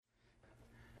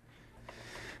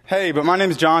Hey, but my name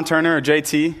is John Turner, or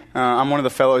JT. I'm one of the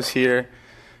fellows here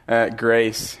at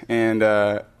Grace, and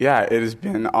it has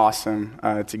been awesome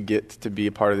to get to be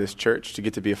a part of this church, to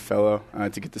get to be a fellow,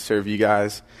 to get to serve you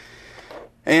guys,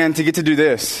 and to get to do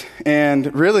this.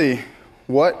 And really,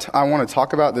 what I want to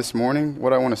talk about this morning,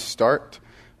 what I want to start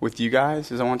with you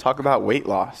guys, is I want to talk about weight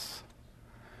loss.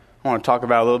 I want to talk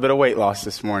about a little bit of weight loss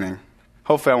this morning.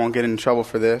 Hopefully I won't get in trouble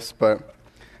for this, but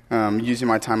using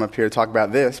my time up here to talk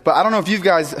about this. But I don't know if you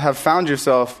guys have found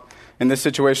yourself in this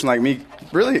situation like me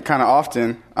really kind of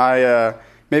often.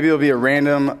 Maybe it'll be a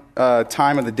random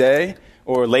time of the day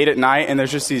or late at night, and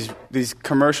there's just these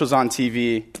commercials on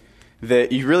TV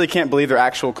that you really can't believe they're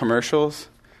actual commercials.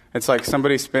 It's like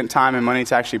somebody spent time and money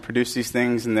to actually produce these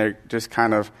things, and they're just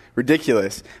kind of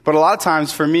ridiculous. But a lot of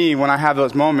times for me, when I have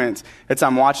those moments, it's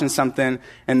I'm watching something,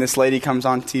 and this lady comes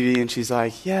on TV, and she's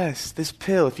like, yes, this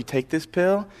pill, if you take this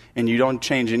pill, and you don't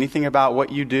change anything about what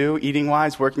you do,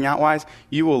 eating-wise, working out-wise,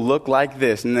 you will look like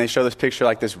this. And they show this picture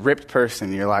like this ripped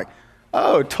person. You're like,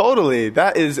 oh, totally.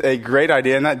 That is a great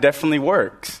idea, and that definitely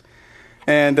works.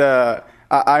 And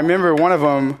I remember one of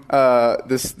them,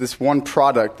 this one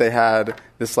product they had,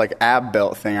 this like ab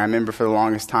belt thing. I remember for the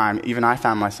longest time, even I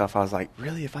found myself, I was like,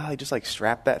 really, if I just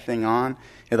strap that thing on,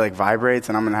 it vibrates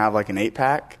and I'm going to have an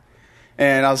 8-pack?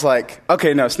 And I was like,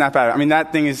 okay, no, snap out of it. I mean,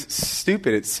 that thing is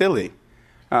stupid. It's silly.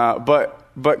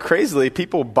 But crazily,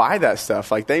 people buy that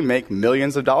stuff. They make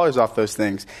millions of dollars off those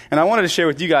things. And I wanted to share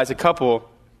with you guys a couple.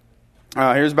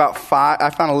 Here's about 5.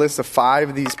 I found a list of 5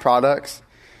 of these products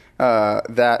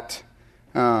that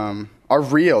are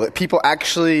real, that people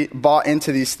actually bought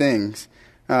into these things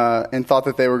and thought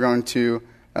that they were going to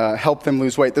help them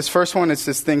lose weight. This first one is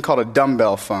this thing called a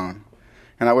dumbbell phone.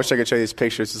 And I wish I could show you this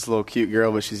picture. It's this little cute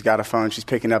girl, but she's got a phone she's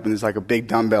picking up, and there's a big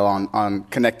dumbbell on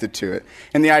connected to it.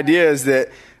 And the idea is that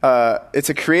it's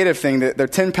a creative thing, that they're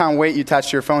 10-pound weight you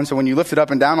attach to your phone, so when you lift it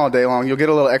up and down all day long, you'll get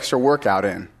a little extra workout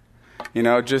in.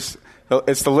 It's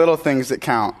the little things that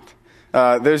count.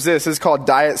 There's this. This is called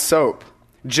diet soap.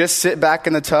 Just sit back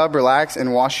in the tub, relax,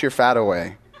 and wash your fat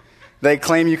away. They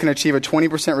claim you can achieve a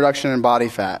 20% reduction in body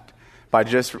fat by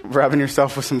just rubbing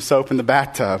yourself with some soap in the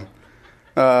bathtub.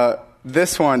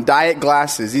 This one, diet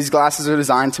glasses. These glasses are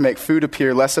designed to make food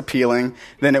appear less appealing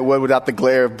than it would without the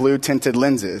glare of blue-tinted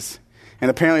lenses.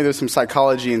 And apparently there's some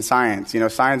psychology in science.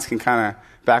 Science can kind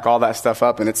of back all that stuff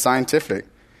up, and it's scientific.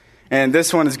 And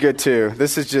this one is good, too.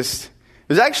 This is just...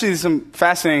 There's actually some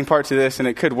fascinating part to this, and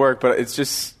it could work, but it's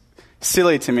just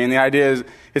silly to me. And the idea is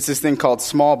it's this thing called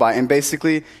small bite. And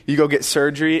basically, you go get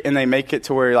surgery, and they make it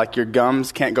to where your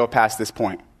gums can't go past this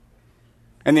point.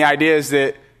 And the idea is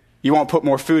that you won't put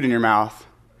more food in your mouth.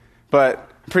 But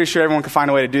I'm pretty sure everyone can find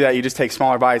a way to do that. You just take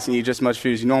smaller bites and eat just as much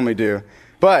food as you normally do.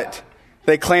 But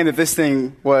they claim that this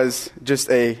thing was just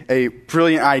a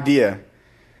brilliant idea.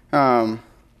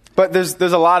 But there's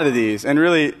a lot of these, and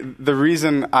really the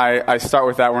reason I start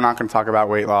with that, we're not going to talk about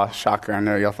weight loss. Shocker, I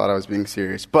know y'all thought I was being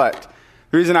serious. But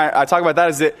the reason I talk about that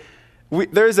is that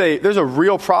there's a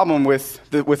real problem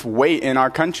with weight in our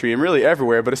country, and really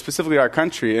everywhere, but specifically our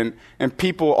country. And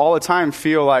people all the time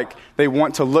feel like they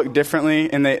want to look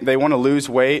differently, and they want to lose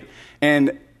weight.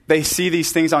 And they see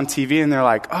these things on TV, and they're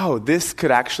like, oh, this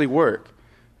could actually work.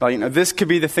 This could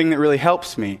be the thing that really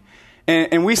helps me.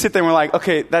 And we sit there and we're like,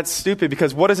 okay, that's stupid,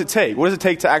 because what does it take? What does it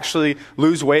take to actually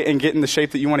lose weight and get in the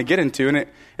shape that you want to get into? And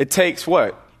it takes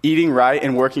what? Eating right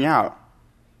and working out.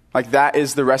 That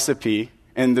is the recipe,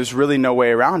 and there's really no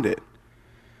way around it.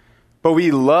 But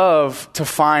we love to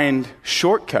find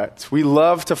shortcuts. We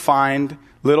love to find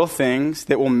little things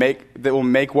that will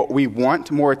make what we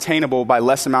want more attainable by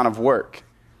less amount of work.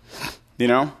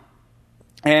 And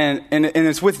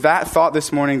it's with that thought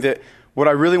this morning that what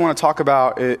I really want to talk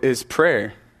about is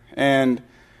prayer. And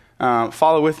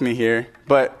follow with me here.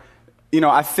 But,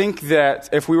 I think that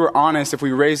if we were honest, if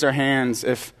we raised our hands,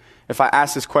 if I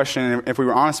asked this question, if we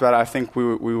were honest about it, I think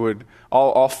we would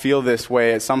all feel this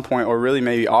way at some point, or really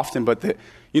maybe often. But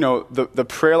the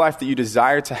prayer life that you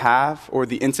desire to have, or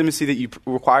the intimacy that you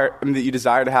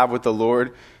desire to have with the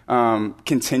Lord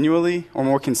continually or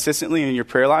more consistently in your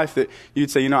prayer life, that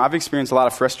you'd say, I've experienced a lot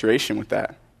of frustration with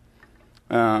that.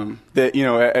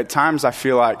 At times I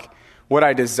feel like what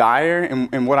I desire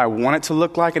and what I want it to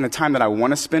look like and the time that I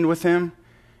want to spend with Him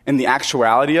and the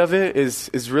actuality of it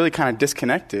is really kind of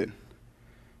disconnected.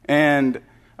 And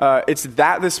it's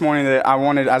that this morning that I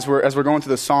wanted, as we're going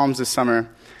through the Psalms this summer,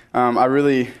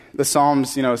 the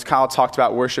Psalms, as Kyle talked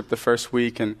about worship the first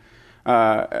week, and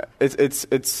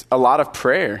it's a lot of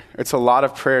prayer. It's a lot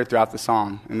of prayer throughout the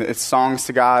psalm, and it's songs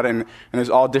to God, and there's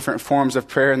all different forms of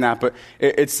prayer in that. But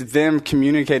it's them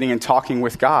communicating and talking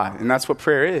with God, and that's what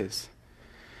prayer is.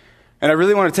 And I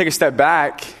really want to take a step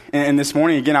back, and this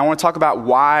morning, again, I want to talk about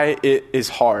why it is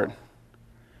hard. And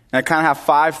I kind of have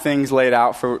 5 things laid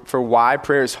out for why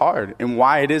prayer is hard and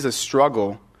why it is a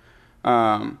struggle.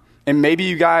 And maybe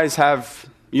you guys have,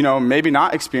 maybe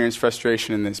not experienced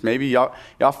frustration in this. Maybe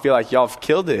y'all feel like y'all have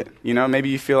killed it. Maybe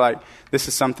you feel like this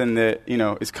is something that,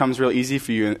 it comes real easy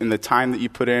for you, and the time that you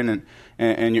put in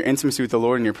and your intimacy with the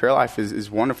Lord in your prayer life is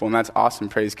wonderful, and that's awesome,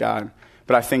 praise God.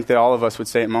 But I think that all of us would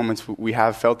say at moments we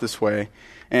have felt this way.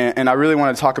 And I really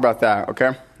want to talk about that,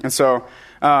 okay? And so,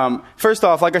 first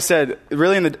off, like I said,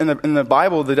 really in the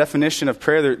Bible, the definition of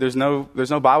prayer, there's no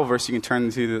Bible verse you can turn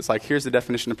to that's like, here's the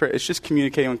definition of prayer. It's just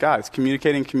communicating with God. It's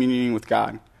communicating with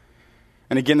God.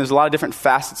 And again, there's a lot of different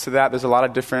facets to that. There's a lot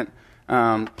of different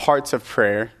parts of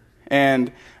prayer.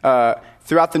 And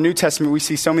throughout the New Testament, we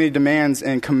see so many demands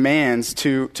and commands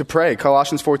to pray.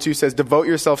 Colossians 4:2 says, devote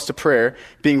yourselves to prayer,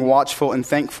 being watchful and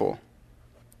thankful.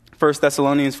 1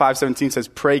 Thessalonians 5:17 says,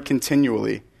 pray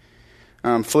continually.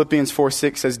 Philippians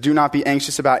 4:6 says, do not be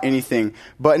anxious about anything,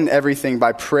 but in everything,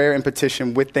 by prayer and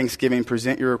petition, with thanksgiving,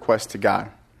 present your request to God.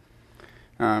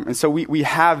 And so we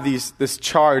have this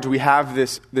charge, we have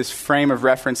this frame of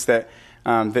reference that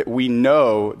we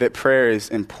know that prayer is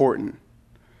important.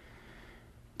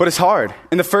 But it's hard.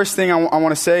 And the first thing I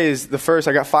want to say is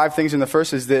I got 5 things, and the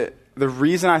first is that the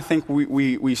reason I think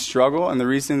we struggle and the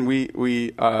reason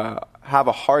we have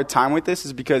a hard time with this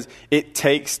is because it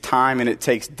takes time and it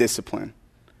takes discipline.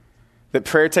 That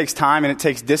prayer takes time and it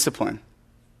takes discipline.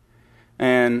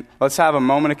 And let's have a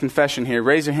moment of confession here.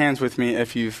 Raise your hands with me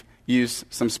if you've used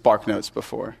some Spark Notes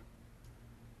before.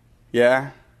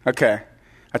 Yeah? Okay.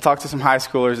 I talked to some high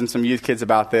schoolers and some youth kids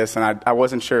about this, and I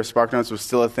wasn't sure if Spark Notes was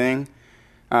still a thing.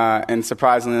 And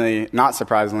not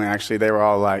surprisingly, actually, they were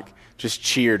all like, just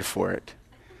cheered for it.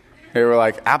 They were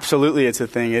like, absolutely, it's a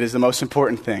thing. It is the most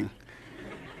important thing.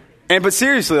 But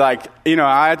seriously, I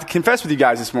had to confess with you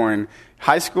guys this morning.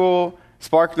 High school,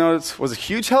 Spark Notes was a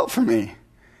huge help for me.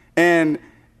 And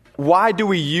why do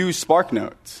we use Spark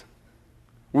Notes?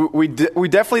 We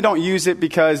definitely don't use it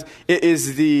because it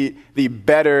is the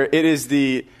better, it is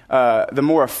the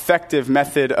more effective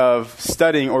method of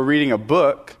studying or reading a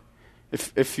book.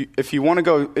 If you want to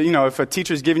go, if a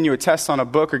teacher's giving you a test on a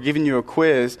book or giving you a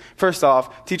quiz, first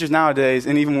off, teachers nowadays,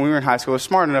 and even when we were in high school, are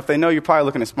smart enough. They know you're probably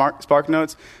looking at Spark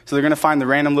Notes, so they're going to find the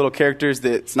random little characters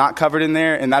that's not covered in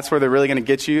there, and that's where they're really going to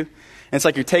get you. And it's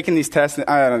like you're taking these tests, and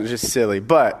I don't know, it's just silly.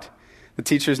 But the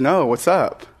teachers know what's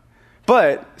up.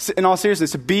 But in all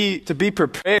seriousness, to be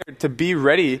prepared, to be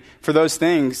ready for those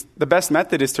things, the best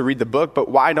method is to read the book. But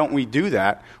why don't we do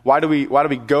that? Why do we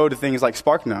go to things like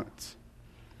Spark Notes?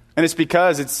 And it's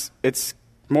because it's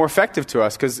more effective to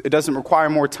us because it doesn't require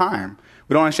more time.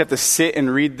 We don't actually have to sit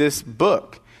and read this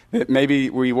book that maybe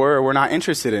we were or we're not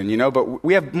interested in, but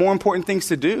we have more important things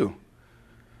to do,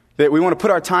 that we want to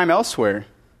put our time elsewhere.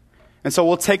 And so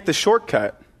we'll take the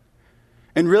shortcut.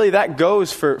 And really that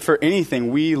goes for anything.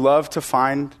 We love to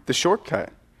find the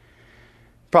shortcut.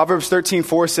 Proverbs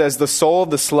 13:4 says, the soul of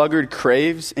the sluggard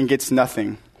craves and gets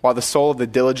nothing, while the soul of the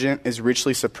diligent is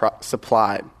richly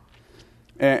supplied.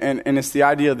 And it's the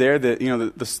idea there that,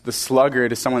 the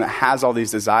sluggard is someone that has all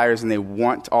these desires and they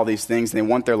want all these things and they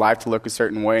want their life to look a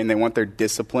certain way and they want their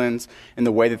disciplines and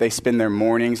the way that they spend their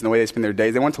mornings and the way they spend their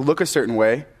days. They want to look a certain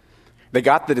way. They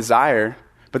got the desire,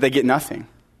 but they get nothing.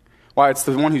 Why? It's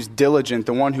the one who's diligent,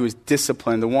 the one who is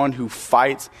disciplined, the one who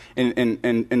fights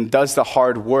and does the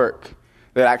hard work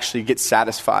that actually gets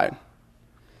satisfied.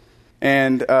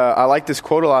 And I like this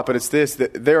quote a lot, but it's this,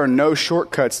 that there are no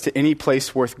shortcuts to any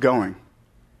place worth going.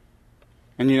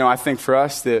 And, I think for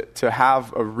us to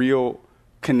have a real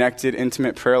connected,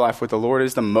 intimate prayer life with the Lord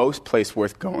is the most place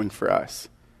worth going for us.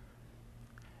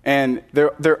 And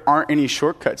there aren't any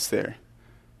shortcuts there.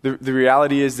 The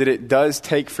reality is that it does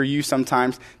take for you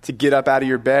sometimes to get up out of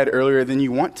your bed earlier than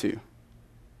you want to,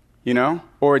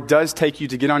 Or it does take you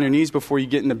to get on your knees before you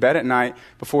get into bed at night,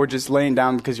 before just laying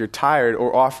down because you're tired,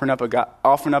 or offering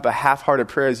up a half-hearted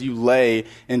prayer as you lay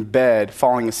in bed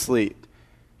falling asleep.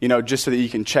 Just so that you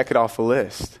can check it off a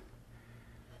list.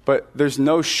 But there's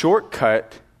no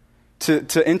shortcut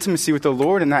to intimacy with the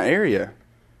Lord in that area.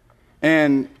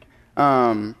 And,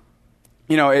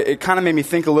 it kind of made me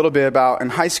think a little bit about, in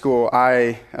high school,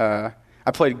 I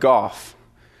played golf.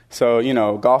 So,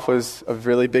 golf was a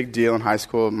really big deal in high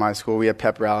school. In my school, we had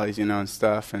pep rallies, and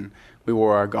stuff. And we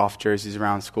wore our golf jerseys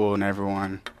around school, and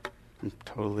everyone, I'm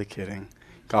totally kidding.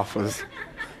 Golf was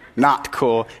not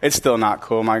cool. It's still not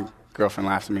cool. My girlfriend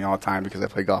laughs at me all the time because I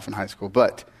played golf in high school.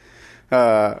 But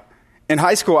in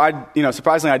high school,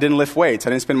 surprisingly, I didn't lift weights. I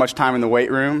didn't spend much time in the weight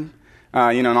room.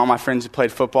 And all my friends who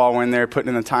played football went there, putting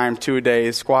in the time 2 a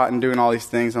day, squatting, doing all these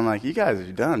things. I'm like, you guys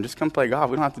are dumb. Just come play golf.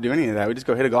 We don't have to do any of that. We just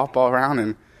go hit a golf ball around,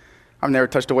 and I've never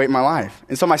touched a weight in my life.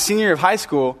 And so my senior year of high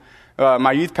school,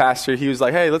 my youth pastor, he was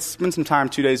like, hey, let's spend some time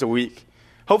 2 days a week.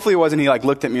 Hopefully it wasn't he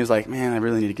looked at me and was like, man, I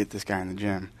really need to get this guy in the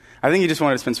gym. I think he just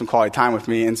wanted to spend some quality time with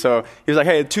me. And so he was like,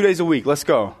 hey, 2 days a week, let's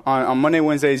go. On Monday,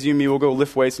 Wednesdays, you and me, we'll go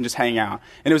lift weights and just hang out.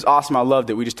 And it was awesome. I loved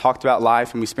it. We just talked about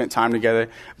life and we spent time together.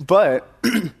 But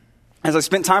as I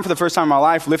spent time for the first time in my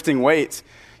life lifting weights,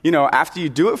 after you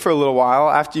do it for a little while,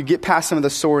 after you get past some of the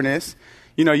soreness,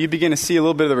 you begin to see a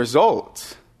little bit of the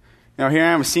results. Here I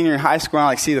am, a senior in high school, and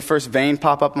I see the first vein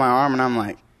pop up in my arm, and I'm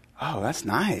like, oh, that's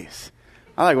nice.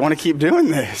 I want to keep doing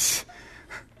this.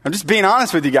 I'm just being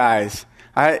honest with you guys.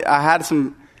 I had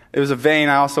it was a vein.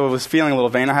 I also was feeling a little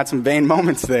vein. I had some vein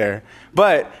moments there.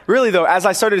 But really, though, as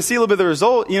I started to see a little bit of the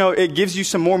result, it gives you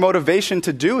some more motivation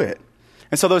to do it.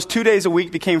 And so those 2 days a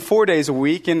week became 4 days a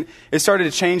week, and it started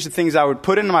to change the things I would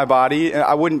put into my body.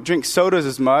 I wouldn't drink sodas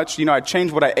as much. I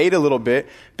changed what I ate a little bit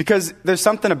because there's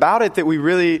something about it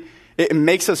that it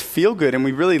makes us feel good, and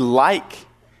we really like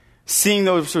seeing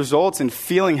those results and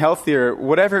feeling healthier,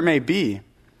 whatever it may be.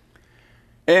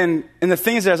 And the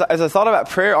thing is, as I thought about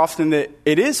prayer often, that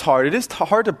it is hard. It is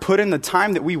hard to put in the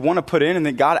time that we want to put in and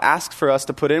that God asks for us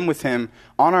to put in with him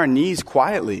on our knees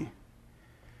quietly.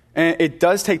 And it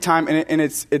does take time, and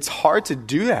it's hard to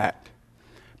do that.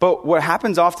 But what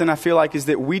happens often, I feel like, is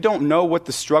that we don't know what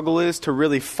the struggle is to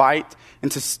really fight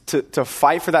and to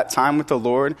fight for that time with the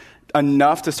Lord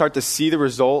enough to start to see the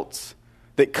results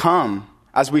that come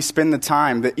as we spend the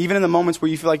time, that even in the moments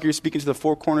where you feel like you're speaking to the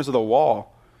four corners of the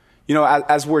wall,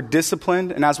 as we're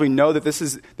disciplined and as we know that this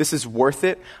is worth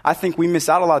it, I think we miss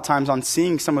out a lot of times on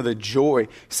seeing some of the joy,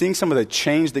 seeing some of the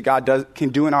change that God can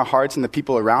do in our hearts and the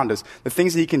people around us, the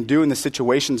things that he can do in the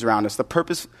situations around us, the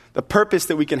purpose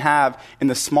that we can have in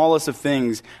the smallest of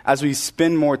things as we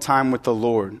spend more time with the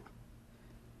Lord.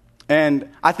 And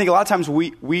I think a lot of times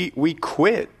we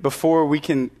quit before we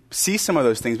can see some of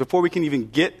those things, before we can even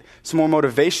get some more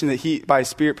motivation that he, by his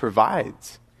Spirit,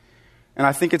 provides. And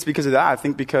I think it's because of that. I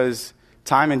think because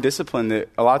time and discipline, that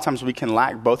a lot of times we can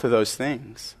lack both of those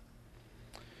things.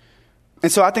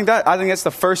 And so I think that's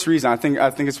the first reason. I think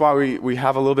it's why we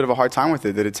have a little bit of a hard time with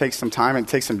it, that it takes some time and it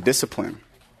takes some discipline.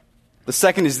 The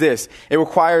second is this: it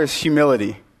requires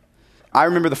humility. I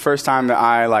remember the first time that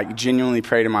I genuinely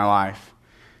prayed in my life.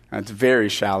 It's very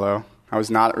shallow. I was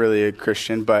not really a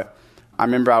Christian, but I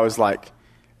remember I was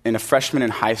in a freshman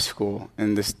in high school,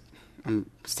 and I'm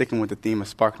sticking with the theme of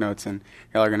Spark Notes, and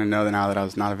y'all are going to know now that I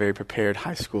was not a very prepared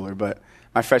high schooler. But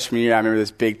my freshman year, I remember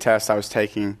this big test I was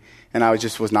taking, and I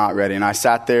was not ready. And I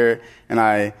sat there,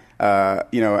 and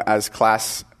as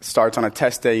class starts on a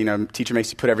test day, teacher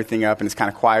makes you put everything up, and it's kind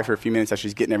of quiet for a few minutes as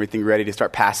she's getting everything ready to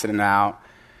start passing it out.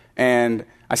 And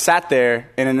I sat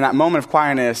there, and in that moment of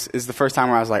quietness is the first time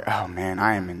where I was like, oh man,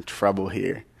 I am in trouble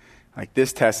here.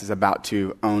 This test is about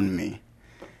to own me.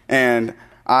 And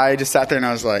I just sat there and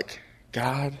I was like,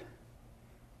 God,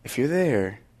 if you're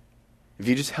there, if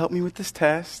you just help me with this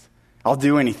test, I'll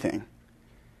do anything.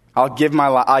 I'll give my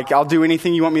life. I'll do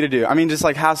anything you want me to do. Just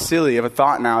how silly of a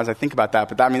thought now as I think about that.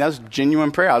 But that was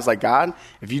genuine prayer. I was like, God,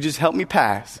 if you just help me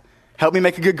pass, help me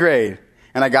make a good grade,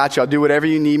 and I got you. I'll do whatever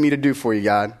you need me to do for you,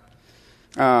 God.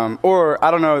 Or I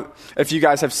don't know if you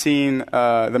guys have seen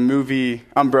the movie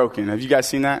Unbroken. Have you guys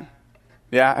seen that?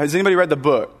 Yeah? Has anybody read the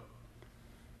book?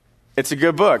 It's a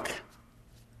good book.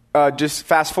 Just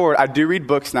fast forward. I do read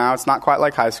books now. It's not quite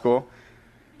like high school.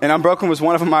 And Unbroken was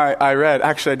one of them I read.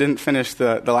 Actually, I didn't finish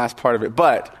the last part of it,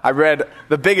 but I read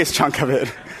the biggest chunk of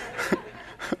it.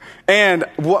 And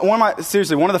one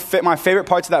of my favorite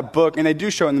parts of that book, and they do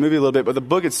show it in the movie a little bit, but the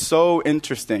book is so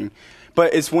interesting.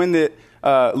 But it's when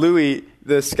Louis,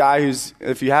 this guy who's,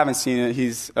 if you haven't seen it,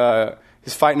 he's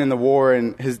fighting in the war,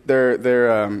 and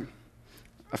they're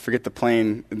I forget the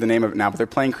name of it now, but their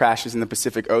plane crashes in the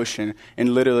Pacific Ocean,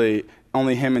 and literally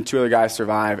only him and two other guys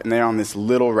survive, and they're on this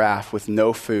little raft with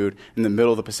no food in the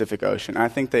middle of the Pacific Ocean. And I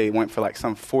think they went for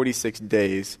some 46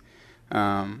 days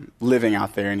living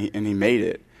out there, and he made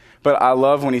it. But I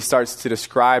love when he starts to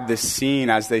describe this scene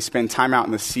as they spend time out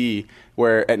in the sea,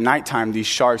 where at nighttime these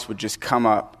sharks would just come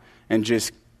up and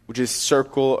just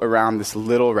circle around this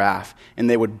little raft, and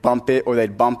they would bump it or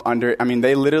they'd bump under it.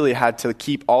 They literally had to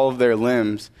keep all of their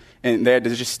limbs, and they had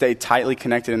to just stay tightly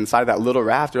connected inside that little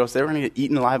raft, or else they were going to get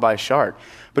eaten alive by a shark.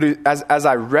 But as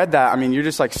I read that, you're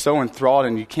just so enthralled,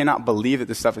 and you cannot believe that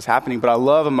this stuff is happening. But I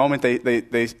love a moment they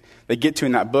get to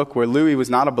in that book where Louis was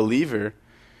not a believer,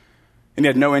 and he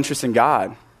had no interest in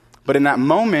God. But in that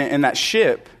moment, in that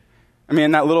ship,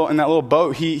 in that little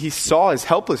boat, he saw his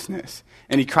helplessness.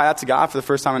 And he cried out to God for the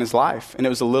first time in his life. And it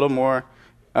was a little more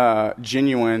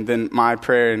genuine than my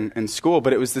prayer in school.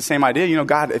 But it was the same idea. You know,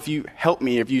 God, if you help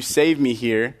me, if you save me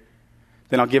here,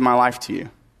 then I'll give my life to you.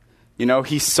 You know,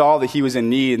 he saw that he was in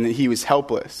need and that he was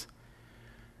helpless.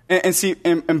 And see,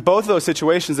 in both of those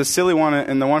situations, the silly one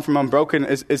and the one from Unbroken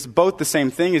is both the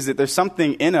same thing, is that there's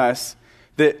something in us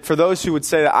that for those who would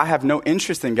say that I have no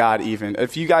interest in God even,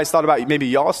 if you guys thought about maybe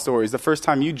y'all stories, the first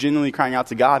time you genuinely crying out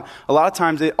to God, a lot of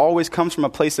times it always comes from a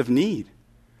place of need.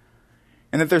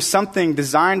 And that there's something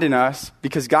designed in us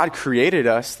because God created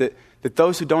us that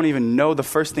those who don't even know the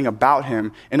first thing about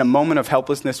him in a moment of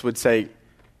helplessness would say,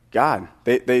 God,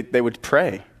 they would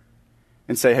pray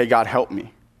and say, hey, God, help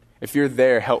me. If you're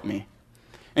there, help me.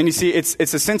 And you see, it's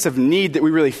a sense of need that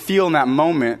we really feel in that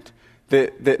moment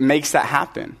that makes that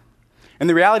happen. And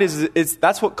the reality is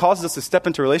that's what causes us to step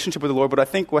into a relationship with the Lord. But I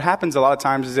think what happens a lot of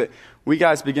times is that we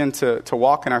guys begin to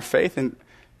walk in our faith. And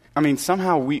I mean,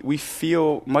 somehow we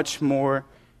feel much more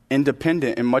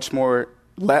independent and much more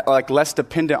less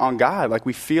dependent on God. Like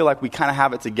we feel like we kind of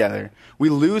have it together. We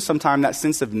lose sometimes that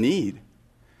sense of need.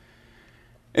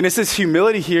 And it's this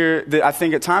humility here that I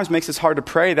think at times makes us hard to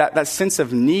pray, that sense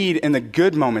of need in the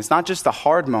good moments, not just the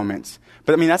hard moments.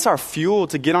 But I mean, that's our fuel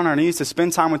to get on our knees, to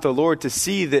spend time with the Lord, to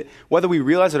see that whether we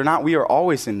realize it or not, we are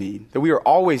always in need, that we are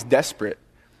always desperate.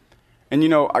 And, you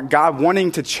know, God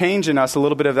wanting to change in us a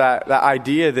little bit of that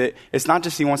idea that it's not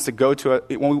just he wants to go to,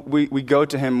 when we go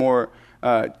to him more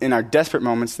in our desperate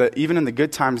moments, that even in the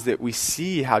good times that we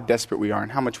see how desperate we are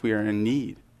and how much we are in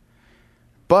need.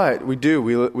 But we do.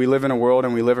 We live in a world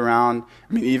and we live around,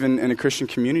 I mean, even in a Christian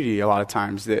community a lot of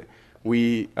times, that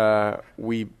we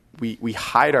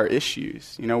hide our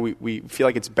issues. You know, we feel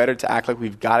like it's better to act like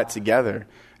we've got it together.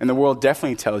 And the world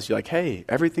definitely tells you, like, hey,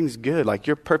 everything's good. Like,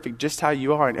 you're perfect just how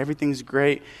you are and everything's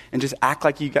great. And just act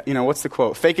like you got, you know, what's the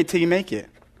quote? Fake it till you make it.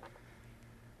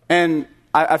 And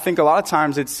I think a lot of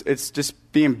times it's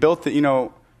just being built that, you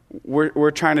know,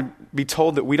 we're trying to be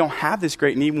told that we don't have this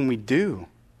great need when we do.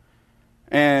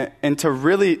 And to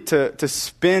really, to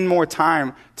spend more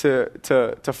time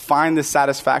to find the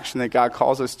satisfaction that God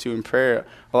calls us to in prayer,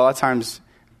 a lot of times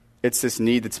it's this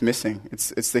need that's missing.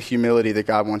 It's the humility that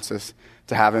God wants us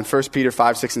to have. In 1 Peter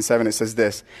 5, 6, and 7, it says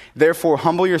this, therefore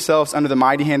humble yourselves under the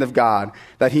mighty hand of God,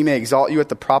 that he may exalt you at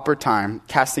the proper time,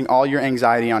 casting all your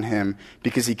anxiety on him,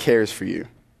 because he cares for you.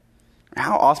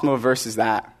 How awesome of a verse is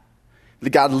that?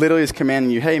 That God literally is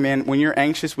commanding you, hey man, when you're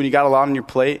anxious, when you got a lot on your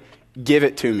plate, give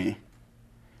it to me.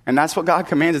 And that's what God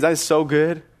commands us. That is so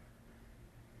good.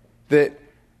 That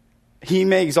he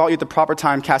may exalt you at the proper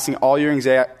time, casting all your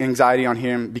anxiety on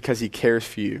him because he cares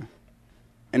for you.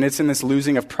 And it's in this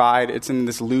losing of pride. It's in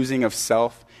this losing of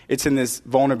self. It's in this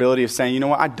vulnerability of saying, you know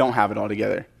what, I don't have it all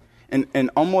together.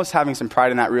 And almost having some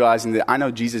pride in that, realizing that I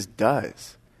know Jesus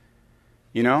does.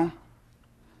 You know?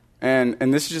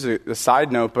 And this is just a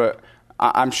side note, but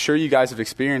I'm sure you guys have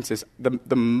experienced this.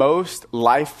 The most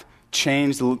life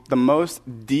change, the most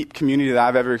deep community that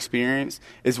I've ever experienced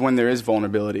is when there is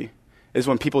vulnerability, is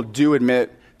when people do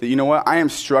admit that, you know what, I am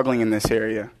struggling in this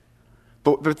area.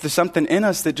 But there's something in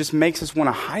us that just makes us want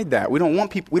to hide that. We don't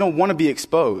want to be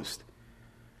exposed.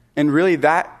 And really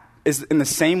that is in the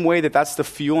same way that's the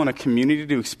fuel in a community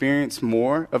to experience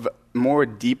more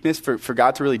deepness, for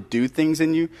God to really do things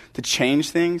in you, to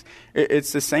change things.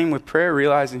 It's the same with prayer,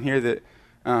 realizing here that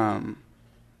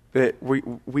that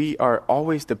we are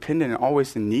always dependent and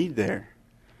always in need there.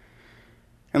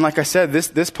 And like I said,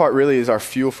 this part really is our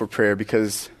fuel for prayer,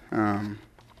 because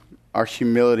our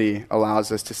humility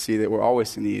allows us to see that we're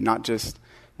always in need, not just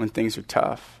when things are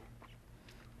tough.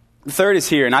 The third is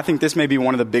here, and I think this may be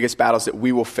one of the biggest battles that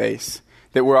we will face,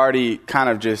 that we're already kind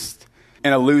of just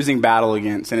in a losing battle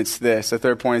against, and it's this. The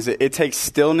third point is that it takes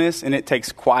stillness and it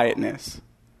takes quietness.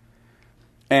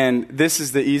 And this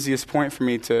is the easiest point for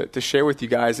me to share with you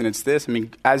guys, and it's this. I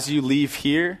mean, as you leave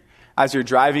here, as you're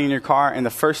driving in your car, and the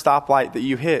first stoplight that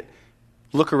you hit,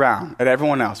 look around at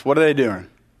everyone else. What are they doing?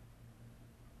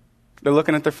 They're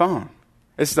looking at their phone.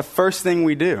 It's the first thing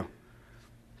we do.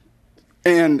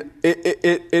 And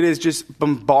it is just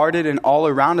bombarded and all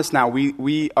around us now.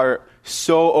 We are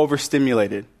so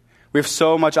overstimulated. We have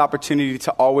so much opportunity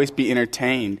to always be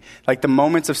entertained. Like the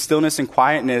moments of stillness and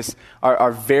quietness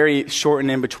are very short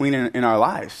and in between in our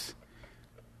lives.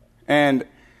 And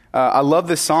I love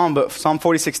this psalm, but Psalm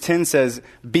 46:10 says,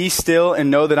 be still and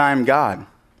know that I am God.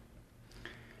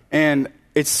 And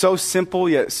it's so simple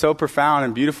yet so profound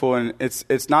and beautiful. And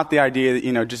it's not the idea that,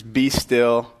 you know, just be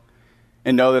still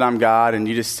and know that I'm God, and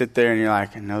you just sit there and you're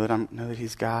like, I know that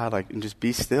he's God, like, and just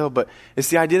be still. But it's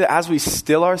the idea that as we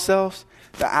still ourselves,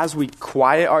 that as we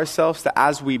quiet ourselves, that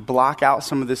as we block out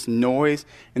some of this noise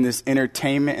and this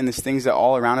entertainment and these things that are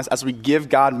all around us, as we give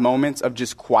God moments of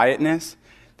just quietness,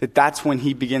 that's when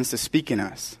he begins to speak in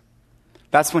us.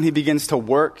 That's when he begins to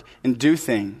work and do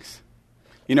things.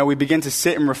 You know, we begin to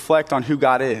sit and reflect on who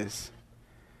God is,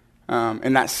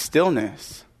 and that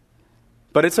stillness.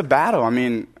 But it's a battle. I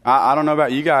mean, I don't know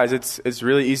about you guys. It's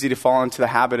really easy to fall into the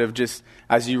habit of just,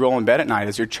 as you roll in bed at night,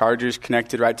 as your charger's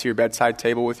connected right to your bedside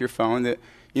table with your phone, that,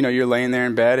 you know, you're laying there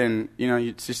in bed and, you know,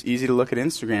 it's just easy to look at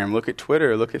Instagram, look at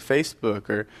Twitter, look at Facebook,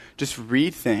 or just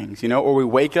read things, you know, or we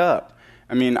wake up.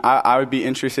 I mean, I would be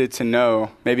interested to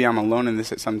know, maybe I'm alone in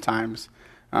this at some times,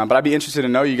 but I'd be interested to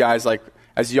know you guys, like,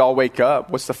 as y'all wake up,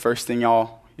 what's the first thing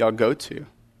y'all go to?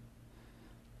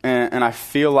 And I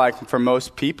feel like for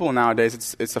most people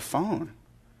nowadays, it's a phone.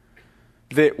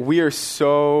 That we are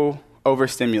so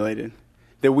overstimulated,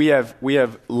 that we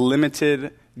have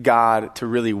limited God to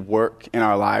really work in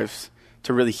our lives,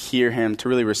 to really hear him, to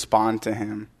really respond to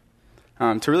him,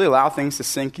 to really allow things to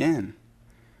sink in.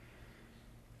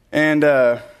 And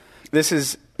this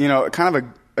is, you know, kind of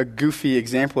a goofy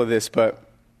example of this, but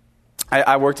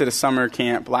I worked at a summer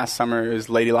camp last summer. It was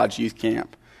Lady Lodge Youth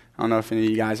Camp. I don't know if any of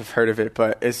you guys have heard of it,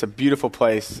 but it's a beautiful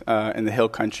place in the hill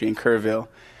country in Kerrville.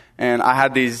 And I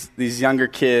had these younger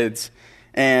kids,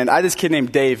 and I had this kid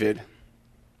named David.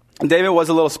 And David was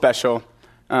a little special.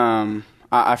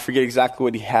 I forget exactly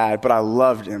what he had, but I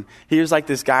loved him. He was like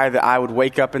this guy that I would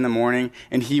wake up in the morning,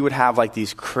 and he would have like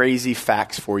these crazy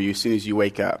facts for you as soon as you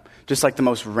wake up. Just like the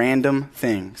most random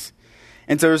things.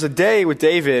 And so there was a day with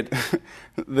David,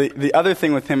 the other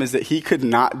thing with him is that he could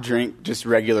not drink just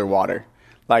regular water.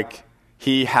 Like,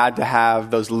 he had to have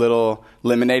those little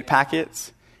lemonade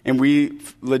packets. And we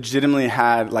legitimately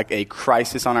had like a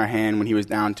crisis on our hand when he was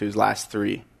down to his last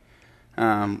 3.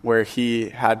 Where we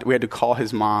had to call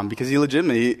his mom because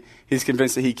he's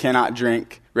convinced that he cannot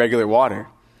drink regular water.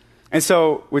 And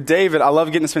so with David, I love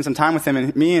getting to spend some time with him.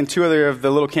 And me and 2 other of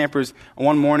the little campers,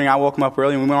 one morning I woke him up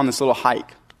early and we went on this little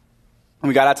hike. And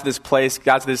we got out to this place,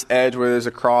 got to this edge where there's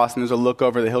a cross and there's a look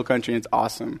over the hill country, and it's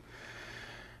awesome.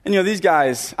 And, you know, these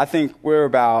guys, I think we're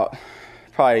about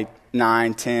probably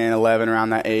 9, 10, 11,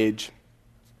 around that age.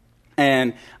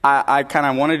 And I kind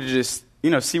of wanted to just, you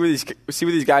know, see where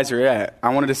these guys are at.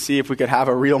 I wanted to see if we could have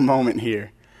a real moment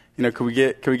here. You know, could we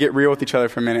get real with each other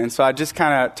for a minute? And so I just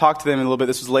kind of talked to them a little bit.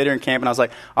 This was later in camp, and I was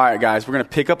like, all right, guys, we're going to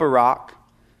pick up a rock.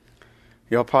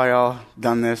 Y'all probably all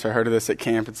done this or heard of this at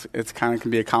camp. It's kind of can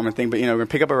be a common thing. But, you know, we're going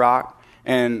to pick up a rock,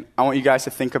 and I want you guys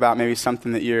to think about maybe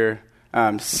something that you're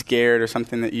scared or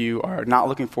something that you are not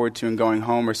looking forward to in going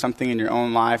home, or something in your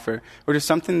own life, or just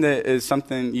something that is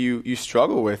something you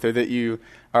struggle with or that you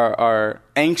are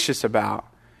anxious about.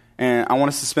 And I want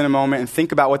us to spend a moment and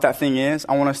think about what that thing is.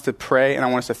 I want us to pray, and I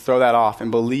want us to throw that off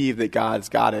and believe that God's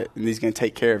got it and he's going to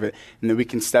take care of it, and that we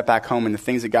can step back home, and the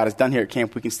things that God has done here at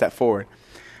camp, we can step forward.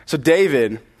 So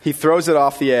David, he throws it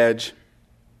off the edge,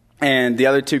 and the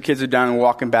other 2 kids are done and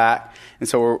walking back. And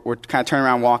so we're kind of turning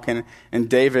around walking, and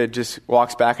David just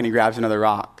walks back and he grabs another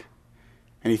rock.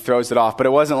 And he throws it off. But it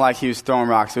wasn't like he was throwing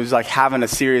rocks. It was like having a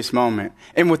serious moment.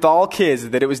 And with all kids,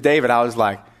 that it was David, I was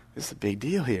like, this is a big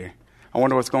deal here. I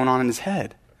wonder what's going on in his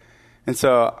head. And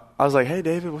so I was like, hey,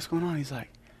 David, what's going on? He's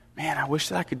like, man, I wish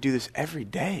that I could do this every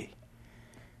day.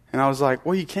 And I was like,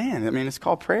 well, you can. I mean, it's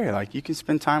called prayer. Like, you can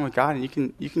spend time with God,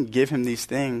 and you can give him these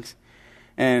things.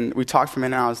 And we talked for a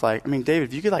minute, and I was like, I mean, David,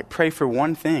 if you could like pray for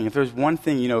one thing, if there's one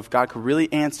thing, you know, if God could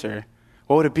really answer,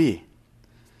 what would it be?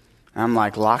 And I'm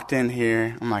like locked in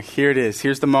here. I'm like, here it is.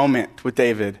 Here's the moment with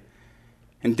David.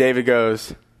 And David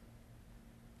goes,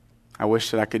 I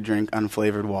wish that I could drink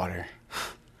unflavored water.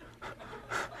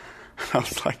 I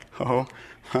was like, oh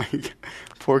my God,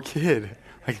 poor kid.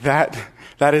 Like that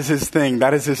is his thing.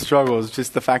 That is his struggle. It's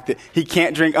just the fact that he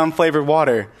can't drink unflavored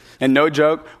water. And no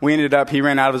joke, he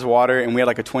ran out of his water, and we had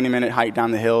like a 20-minute hike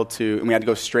down the hill and we had to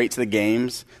go straight to the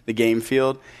game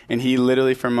field. And he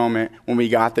literally, for a moment, when we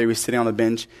got there, he was sitting on the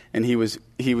bench, and he was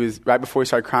right before he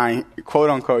started crying, quote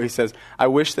unquote, he says, I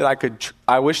wish that I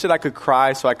could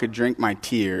cry so I could drink my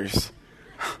tears.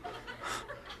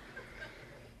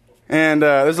 And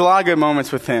there's a lot of good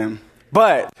moments with him.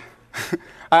 But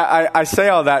I say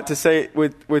all that to say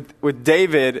with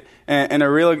David, and in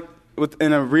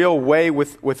a real way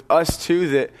with us too,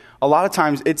 that a lot of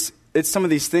times it's some of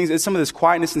these things, it's some of this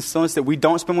quietness and stillness that we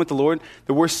don't spend with the Lord,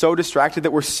 that we're so distracted,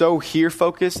 that we're so here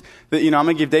focused, that, I'm going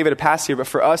to give David a pass here, but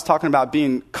for us talking about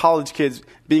being college kids,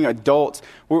 being adults,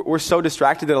 we're so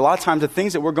distracted that a lot of times the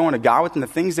things that we're going to God with and the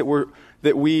things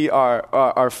that we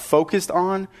are focused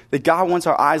on, that God wants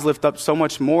our eyes lift up so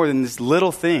much more than these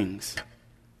little things.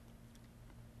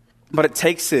 But it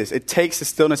takes this. It takes the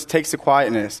stillness. It takes the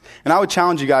quietness. And I would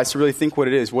challenge you guys to really think what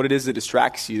it is that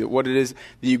distracts you, what it is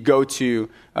that you go to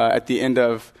at the end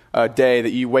of a day,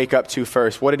 that you wake up to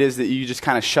first, what it is that you just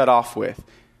kind of shut off with.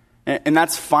 And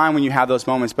that's fine when you have those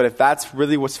moments, but if that's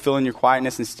really what's filling your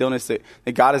quietness and stillness, that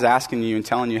God is asking you and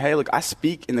telling you, hey, look, I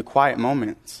speak in the quiet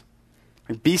moments.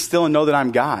 Like, be still and know that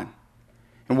I'm God.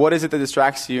 And what is it that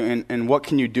distracts you, and what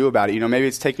can you do about it? Maybe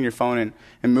it's taking your phone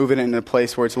and moving it in a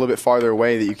place where it's a little bit farther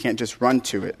away, that you can't just run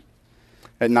to it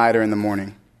at night or in the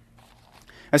morning.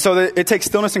 And so it takes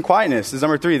stillness and quietness. This is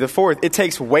number 3. The 4th, it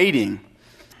takes waiting.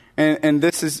 And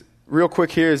this is real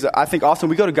quick here, is I think often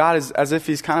we go to God as if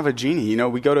he's kind of a genie.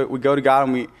 We go to God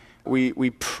and we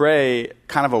pray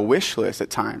kind of a wish list at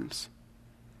times.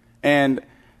 And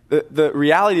the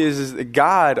reality is that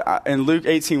God, in Luke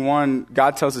 18:1,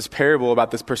 God tells this parable about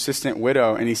this persistent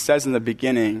widow, and he says in the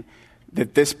beginning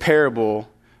that this parable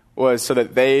was so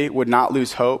that they would not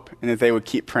lose hope and that they would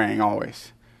keep praying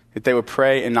always, that they would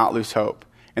pray and not lose hope.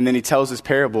 And then he tells this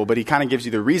parable, but he kind of gives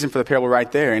you the reason for the parable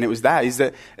right there, and it was that he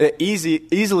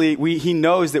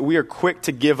knows that we are quick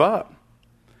to give up,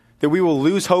 that we will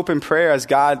lose hope in prayer as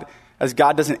God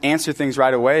doesn't answer things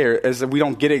right away, or as we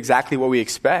don't get exactly what we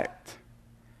expect.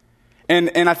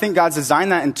 And I think God's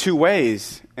designed that in 2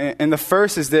 ways. And the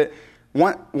first is that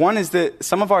one is that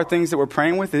some of our things that we're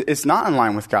praying with, it's not in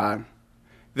line with God.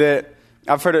 That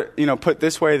I've heard it put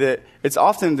this way, that it's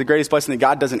often the greatest blessing that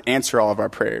God doesn't answer all of our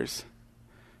prayers.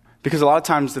 Because a lot of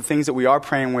times the things that we are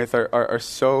praying with are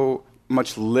so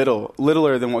much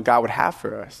littler than what God would have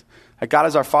for us. Like, God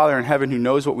is our Father in heaven who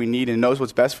knows what we need and knows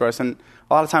what's best for us. And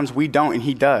a lot of times we don't, and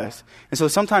he does. And so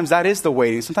sometimes that is the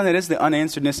waiting. Sometimes that is the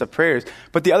unansweredness of prayers.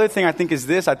 But the other thing I think is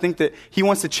this. I think that he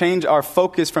wants to change our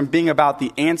focus from being about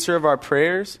the answer of our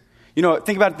prayers.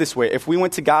 Think about it this way. If we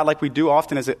went to God like we do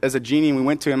often as a genie, and we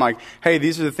went to him like, hey,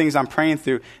 these are the things I'm praying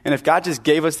through. And if God just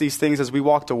gave us these things as we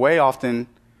walked away often,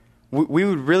 we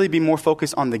would really be more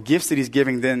focused on the gifts that he's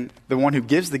giving than the one who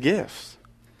gives the gifts.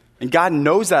 And God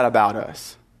knows that about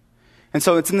us. And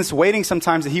so it's in this waiting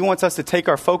sometimes that he wants us to take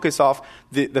our focus off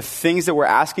the things that we're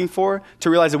asking for, to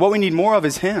realize that what we need more of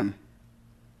is him.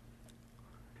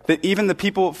 That even the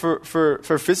people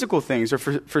for physical things, or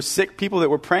for sick people that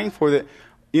we're praying for, that,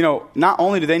 not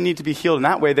only do they need to be healed in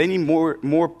that way, they need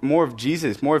more of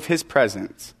Jesus, more of his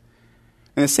presence.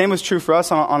 And the same is true for us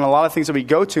on a lot of things that we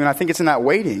go to, and I think it's in that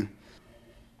waiting.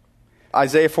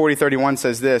 Isaiah 40:31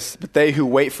 says this, but they who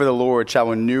wait for the Lord shall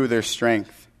renew their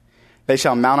strength. They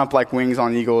shall mount up like wings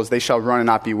on eagles. They shall run and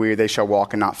not be weary. They shall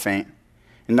walk and not faint.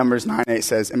 In Numbers 9:8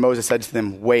 says, and Moses said to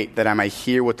them, wait, that I may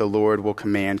hear what the Lord will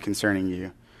command concerning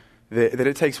you. That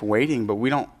it takes waiting, but we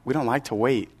don't like to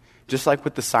wait. Just like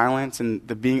with the silence and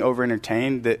the being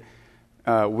over-entertained, that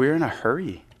we're in a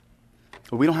hurry.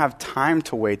 We don't have time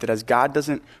to wait. That as God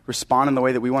doesn't respond in the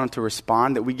way that we want him to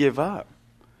respond, that we give up.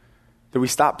 That we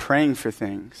stop praying for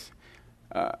things.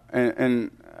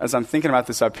 And as I'm thinking about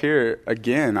this up here,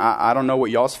 again, I don't know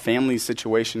what y'all's family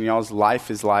situation, y'all's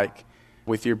life is like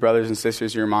with your brothers and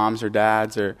sisters, your moms or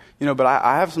dads, or, but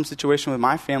I have some situation with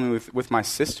my family, with my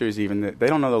sisters even, that they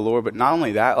don't know the Lord. But not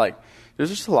only that, like, there's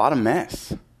just a lot of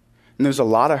mess. And there's a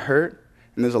lot of hurt,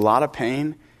 and there's a lot of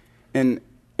pain. And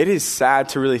it is sad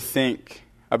to really think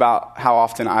about how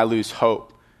often I lose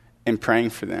hope in praying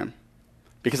for them,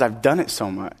 because I've done it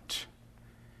so much.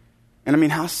 And I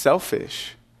mean, how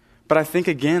selfish. But I think,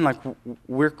 again, like,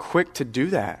 we're quick to do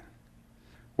that.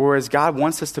 Whereas God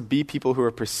wants us to be people who are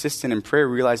persistent in prayer,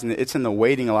 realizing that it's in the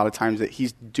waiting a lot of times that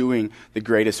he's doing the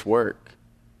greatest work.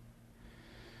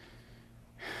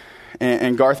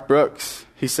 And Garth Brooks,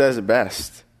 he says it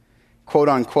best, quote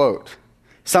unquote,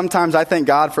 sometimes I thank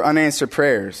God for unanswered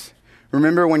prayers.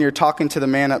 Remember when you're talking to the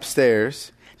man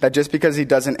upstairs, that just because he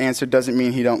doesn't answer doesn't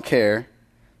mean he don't care.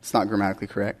 It's not grammatically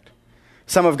correct.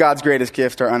 Some of God's greatest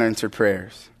gifts are unanswered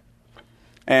prayers.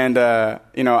 And,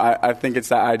 I think it's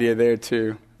that idea there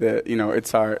too, that,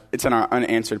 it's in our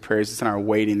unanswered prayers, it's in our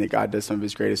waiting that God does some of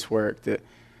his greatest work.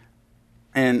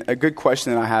 And a good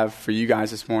question that I have for you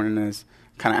guys this morning is,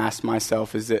 kind of ask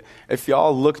myself, is that if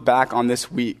y'all looked back on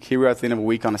this week, here we're at the end of a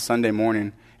week on a Sunday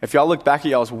morning, if y'all look back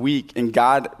at y'all's week and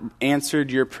God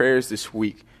answered your prayers this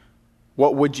week,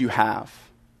 what would you have?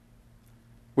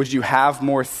 Would you have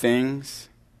more things?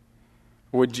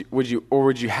 Would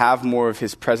you have more of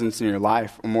his presence in your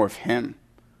life, or more of him?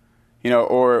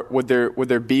 Or would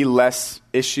there be less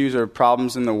issues or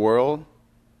problems in the world?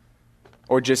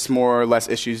 Or just more or less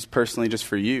issues personally just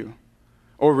for you?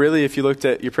 Or really, if you looked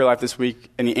at your prayer life this week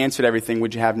and you answered everything,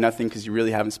 would you have nothing because you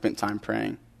really haven't spent time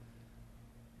praying?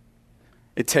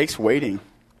 It takes waiting,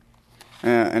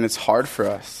 and it's hard for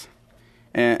us.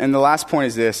 And the last point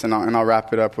is this, and I'll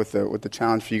wrap it up with the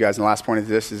challenge for you guys. And the last point is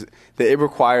this, is that it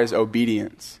requires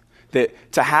obedience.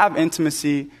 That to have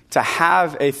intimacy, to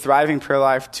have a thriving prayer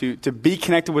life, to be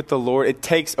connected with the Lord, it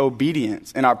takes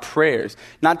obedience in our prayers.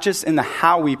 Not just in the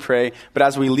how we pray, but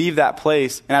as we leave that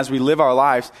place and as we live our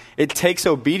lives, it takes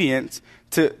obedience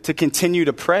to continue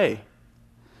to pray.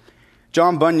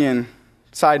 John Bunyan,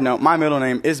 side note, my middle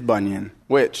name is Bunyan,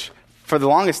 which for the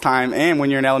longest time, and when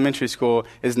you're in elementary school,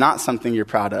 is not something you're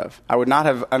proud of. I would not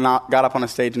have got up on a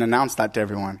stage and announced that to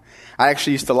everyone. I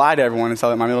actually used to lie to everyone and tell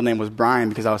them my middle name was Brian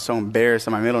because I was so embarrassed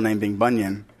of my middle name being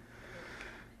Bunyan.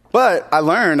 But I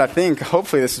learned, I think,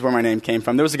 hopefully this is where my name came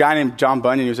from. There was a guy named John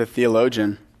Bunyan who was a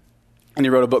theologian, and he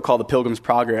wrote a book called The Pilgrim's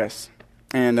Progress.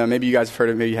 And maybe you guys have heard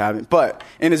it, maybe you haven't. But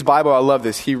in his Bible, I love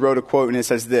this. He wrote a quote, and it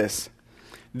says this: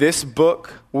 "This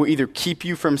book will either keep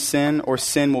you from sin or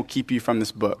sin will keep you from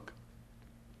this book."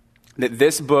 That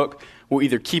this book will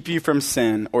either keep you from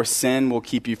sin or sin will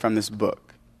keep you from this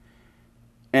book.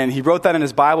 And he wrote that in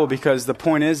his Bible because the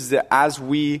point is that as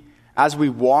we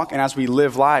walk and as we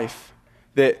live life,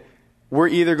 that we're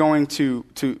either going to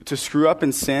screw up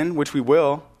in sin, which we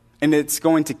will, and it's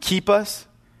going to keep us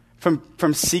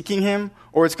from seeking him,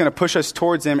 or it's going to push us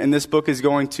towards him, and this book is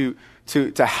going to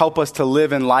help us to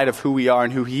live in light of who we are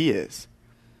and who he is.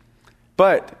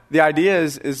 But the idea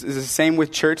is the same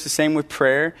with church, the same with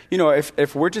prayer.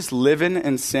 If we're just living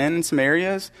in sin in some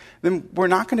areas, then we're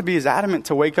not going to be as adamant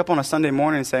to wake up on a Sunday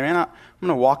morning and say, man, I'm going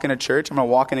to walk in a church, I'm going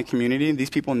to walk in a community. These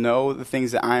people know the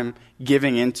things that I'm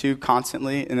giving into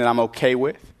constantly and that I'm okay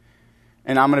with,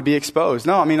 and I'm going to be exposed.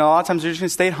 No, a lot of times you're just going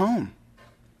to stay at home.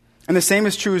 And the same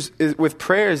is true with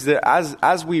prayers, that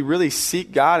as we really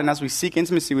seek God and as we seek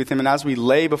intimacy with him and as we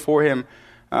lay before him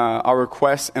our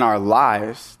requests in our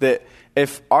lives, that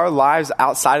if our lives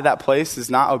outside of that place is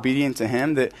not obedient to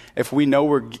him, that if we know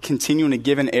we're continuing to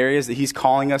give in areas that he's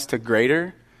calling us to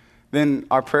greater, then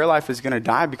our prayer life is going to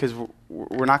die because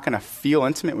we're not going to feel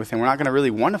intimate with him. We're not going to really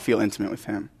want to feel intimate with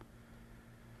him.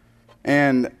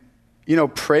 And,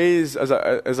 praise,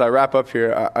 as I wrap up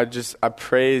here, I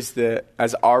praise that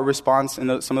as our response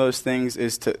in some of those things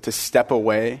is to step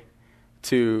away,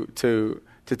 to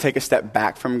take a step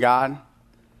back from God,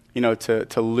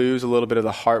 to lose a little bit of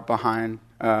the heart behind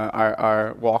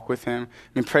our walk with him.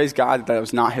 Praise God that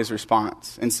was not his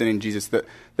response in sending Jesus.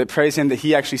 That praise him that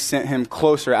he actually sent him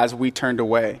closer as we turned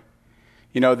away.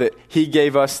 That he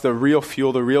gave us the real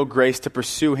fuel, the real grace to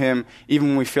pursue him, even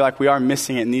when we feel like we are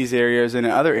missing it in these areas and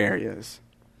in other areas.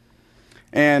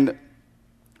 And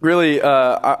really,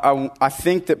 I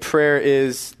think that prayer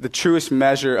is the truest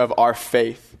measure of our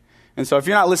faith. And so if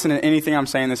you're not listening to anything I'm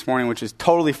saying this morning, which is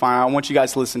totally fine, I want you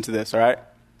guys to listen to this, all right?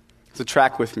 So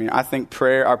track with me. I think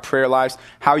our prayer lives,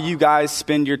 how you guys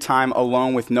spend your time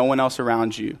alone with no one else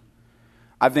around you,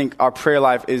 I think our prayer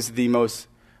life is the most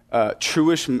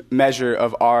truest measure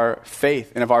of our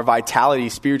faith and of our vitality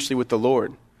spiritually with the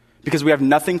Lord. Because we have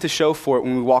nothing to show for it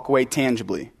when we walk away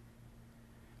tangibly.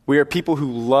 We are people who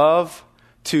love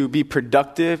to be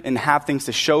productive and have things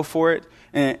to show for it,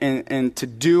 and to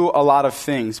do a lot of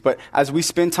things. But as we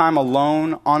spend time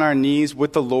alone on our knees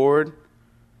with the Lord,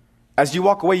 as you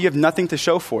walk away, you have nothing to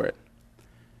show for it.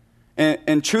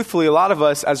 And truthfully, a lot of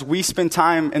us, as we spend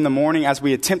time in the morning, as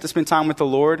we attempt to spend time with the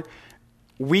Lord,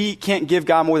 we can't give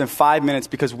God more than 5 minutes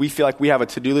because we feel like we have a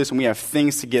to-do list and we have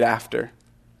things to get after.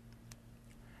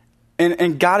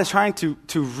 And God is trying to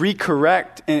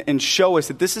recorrect and show us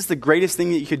that this is the greatest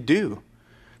thing that you could do.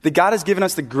 That God has given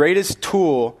us the greatest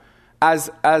tool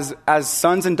as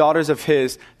sons and daughters of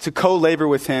his to co-labor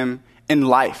with him in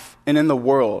life and in the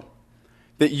world.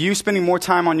 That you spending more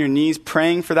time on your knees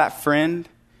praying for that friend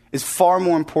is far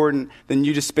more important than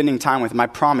you just spending time with him, I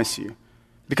promise you.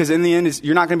 Because in the end,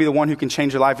 you're not going to be the one who can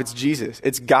change your life. It's Jesus.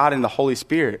 It's God and the Holy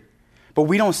Spirit. But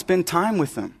we don't spend time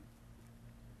with them.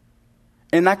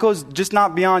 And that goes just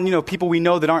not beyond, people we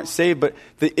know that aren't saved, but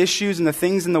the issues and the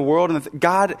things in the world. And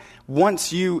God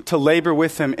wants you to labor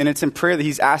with him, and it's in prayer that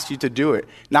he's asked you to do it,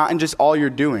 not in just all you're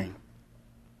doing.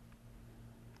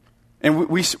 And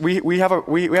we have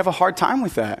a hard time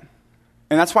with that.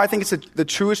 And that's why I think it's the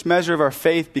truest measure of our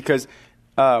faith, because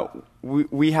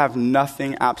we have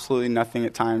nothing, absolutely nothing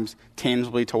at times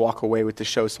tangibly to walk away with to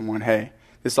show someone, hey,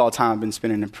 this is all the time I've been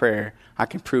spending in prayer. I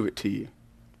can prove it to you.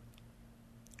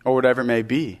 Or whatever it may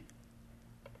be.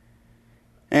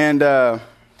 And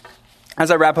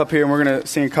as I wrap up here, and we're going to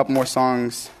sing a couple more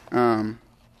songs. I'm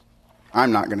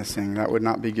not going to sing. That would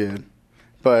not be good.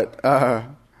 But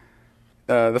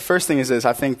the first thing is this.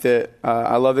 I think that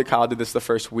I love that Kyle did this the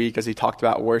first week as he talked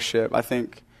about worship. I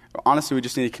think, honestly, we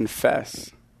just need to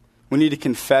confess. We need to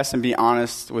confess and be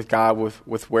honest with God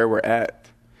with where we're at.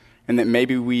 And that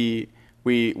maybe we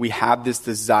have this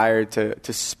desire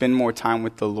to spend more time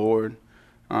with the Lord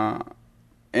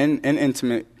in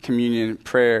intimate communion,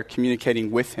 prayer,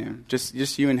 communicating with him,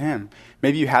 just you and him.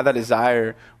 Maybe you have that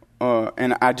desire,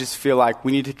 and I just feel like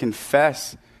we need to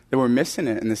confess that we're missing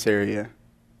it in this area.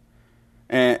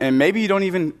 And maybe you don't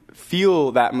even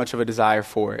feel that much of a desire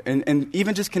for it. And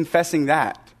even just confessing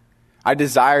that, I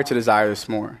desire to desire this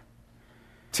more.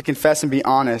 To confess and be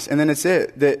honest. And then it's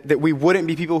that we wouldn't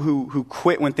be people who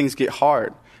quit when things get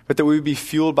hard, but that we would be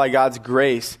fueled by God's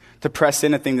grace to press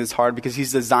into things that's hard because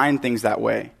he's designed things that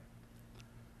way.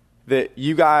 That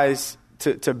you guys,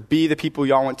 to be the people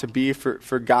y'all want to be,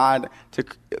 for God,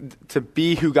 to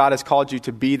be who God has called you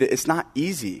to be, that it's not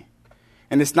easy.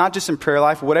 And it's not just in prayer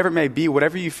life, whatever it may be,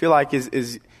 whatever you feel like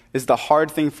is the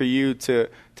hard thing for you to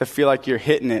feel like you're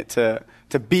hitting it,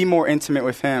 to be more intimate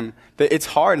with him, that it's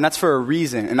hard, and that's for a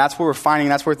reason. And that's where we're finding,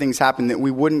 that's where things happen, that we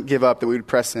wouldn't give up, that we would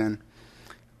press in.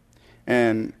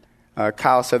 And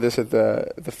Kyle said this at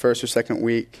the first or second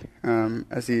week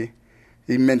as he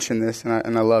mentioned this,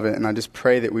 and I love it. And I just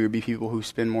pray that we would be people who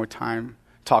spend more time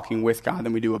talking with God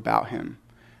than we do about him.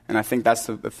 And I think that's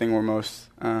the thing we're most,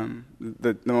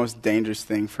 the most dangerous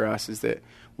thing for us is that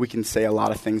we can say a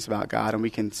lot of things about God and we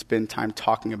can spend time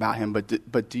talking about him,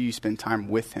 but do you spend time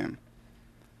with him?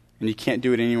 And you can't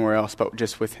do it anywhere else but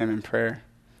just with him in prayer.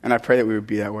 And I pray that we would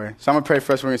be that way. So I'm going to pray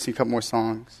for us. We're going to sing a couple more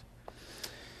songs.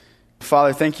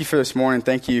 Father, thank you for this morning.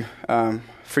 Thank you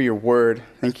for your word.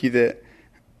 Thank you that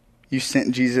you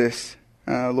sent Jesus,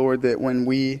 Lord, that when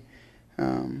we,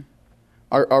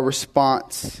 our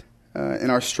response in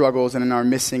our struggles and in our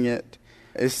missing it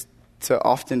is to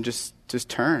often just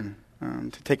turn,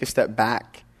 to take a step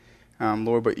back.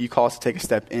 Lord, but you call us to take a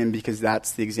step in because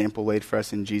that's the example laid for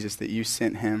us in Jesus, that you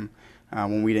sent him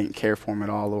when we didn't care for him at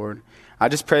all, Lord. I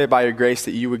just pray that by your grace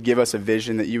that you would give us a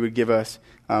vision, that you would give us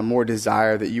more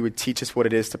desire, that you would teach us what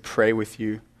it is to pray with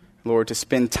you, Lord, to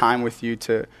spend time with you,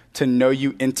 to know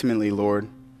you intimately, Lord.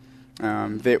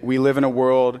 That we live in a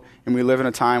world and we live in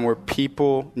a time where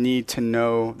people need to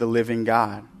know the living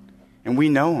God. And we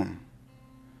know him.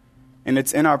 And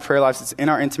it's in our prayer lives, it's in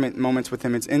our intimate moments with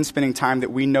him, it's in spending time that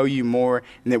we know you more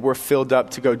and that we're filled up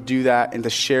to go do that and to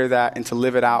share that and to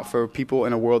live it out for people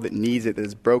in a world that needs it, that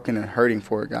is broken and hurting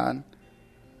for it, God.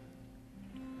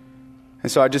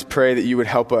 And so I just pray that you would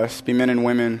help us be men and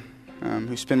women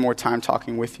who spend more time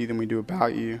talking with you than we do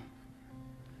about you.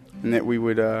 And that we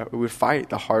would fight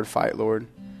the hard fight, Lord,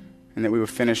 and that we would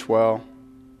finish well.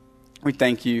 We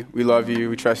thank you, we love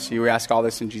you, we trust you, we ask all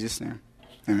this in Jesus' name.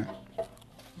 Amen.